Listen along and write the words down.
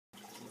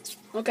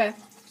Okay,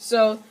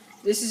 so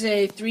this is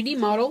a 3D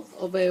model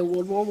of a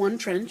World War I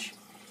trench.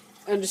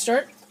 And to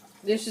start,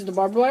 this is the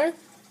barbed wire,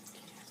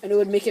 and it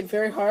would make it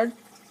very hard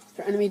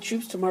for enemy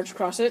troops to march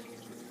across it,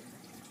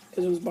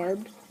 because it was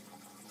barbed.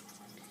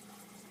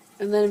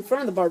 And then in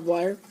front of the barbed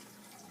wire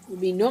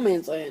would be no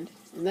man's land,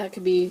 and that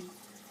could be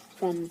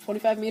from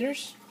 25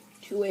 meters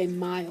to a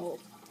mile.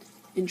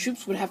 And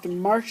troops would have to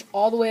march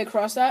all the way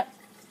across that,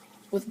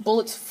 with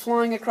bullets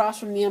flying across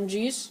from the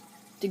MGs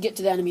to get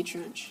to the enemy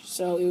trench.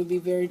 So it would be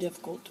very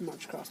difficult to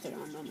march across there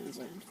on no man's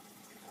land.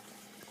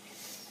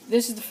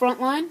 This is the front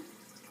line.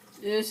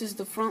 This is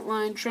the front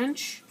line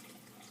trench,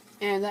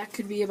 and that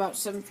could be about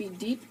 7 feet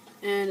deep.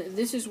 And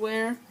this is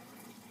where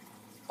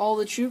all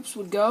the troops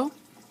would go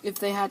if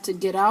they had to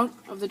get out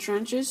of the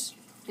trenches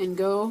and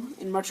go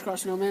and march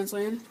across no man's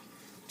land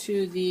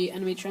to the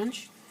enemy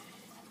trench.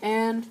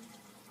 And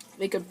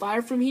they could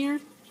fire from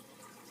here,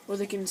 or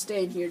they can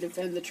stay in here to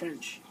defend the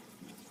trench.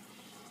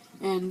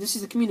 And this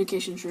is the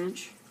communication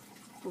trench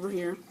over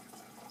here.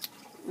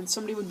 And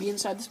somebody would be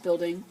inside this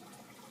building,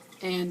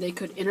 and they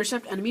could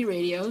intercept enemy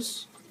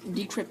radios and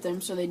decrypt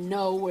them so they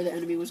know where the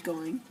enemy was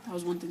going. That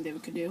was one thing they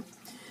could do.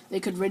 They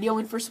could radio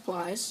in for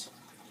supplies.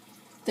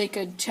 They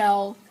could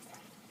tell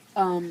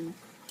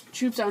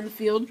troops out in the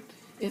field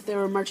if they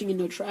were marching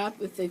into a trap,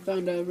 if they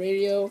found a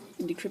radio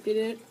and decrypted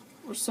it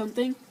or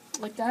something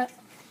like that.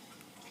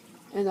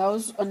 And that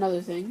was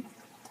another thing.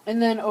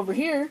 And then over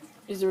here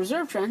is the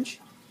reserve trench,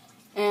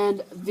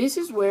 and this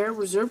is where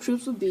reserve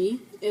troops would be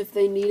if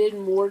they needed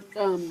more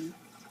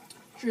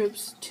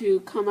troops to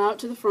come out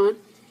to the front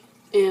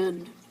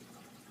and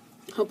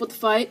help with the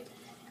fight.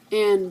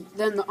 And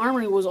then the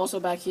armory was also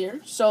back here,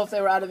 so if they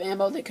were out of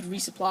ammo, they could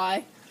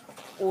resupply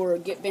or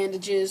get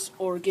bandages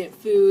or get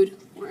food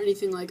or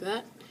anything like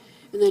that.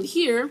 And then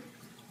here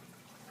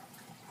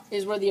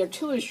is where the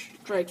artillery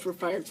strikes were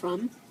fired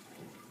from.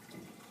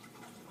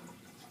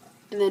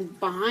 And then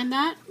behind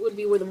that would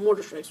be where the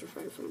mortar strikes were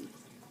fired from.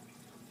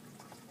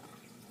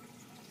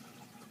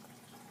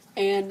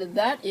 And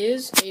that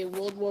is a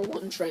World War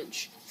I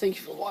trench. Thank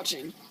you for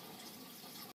watching.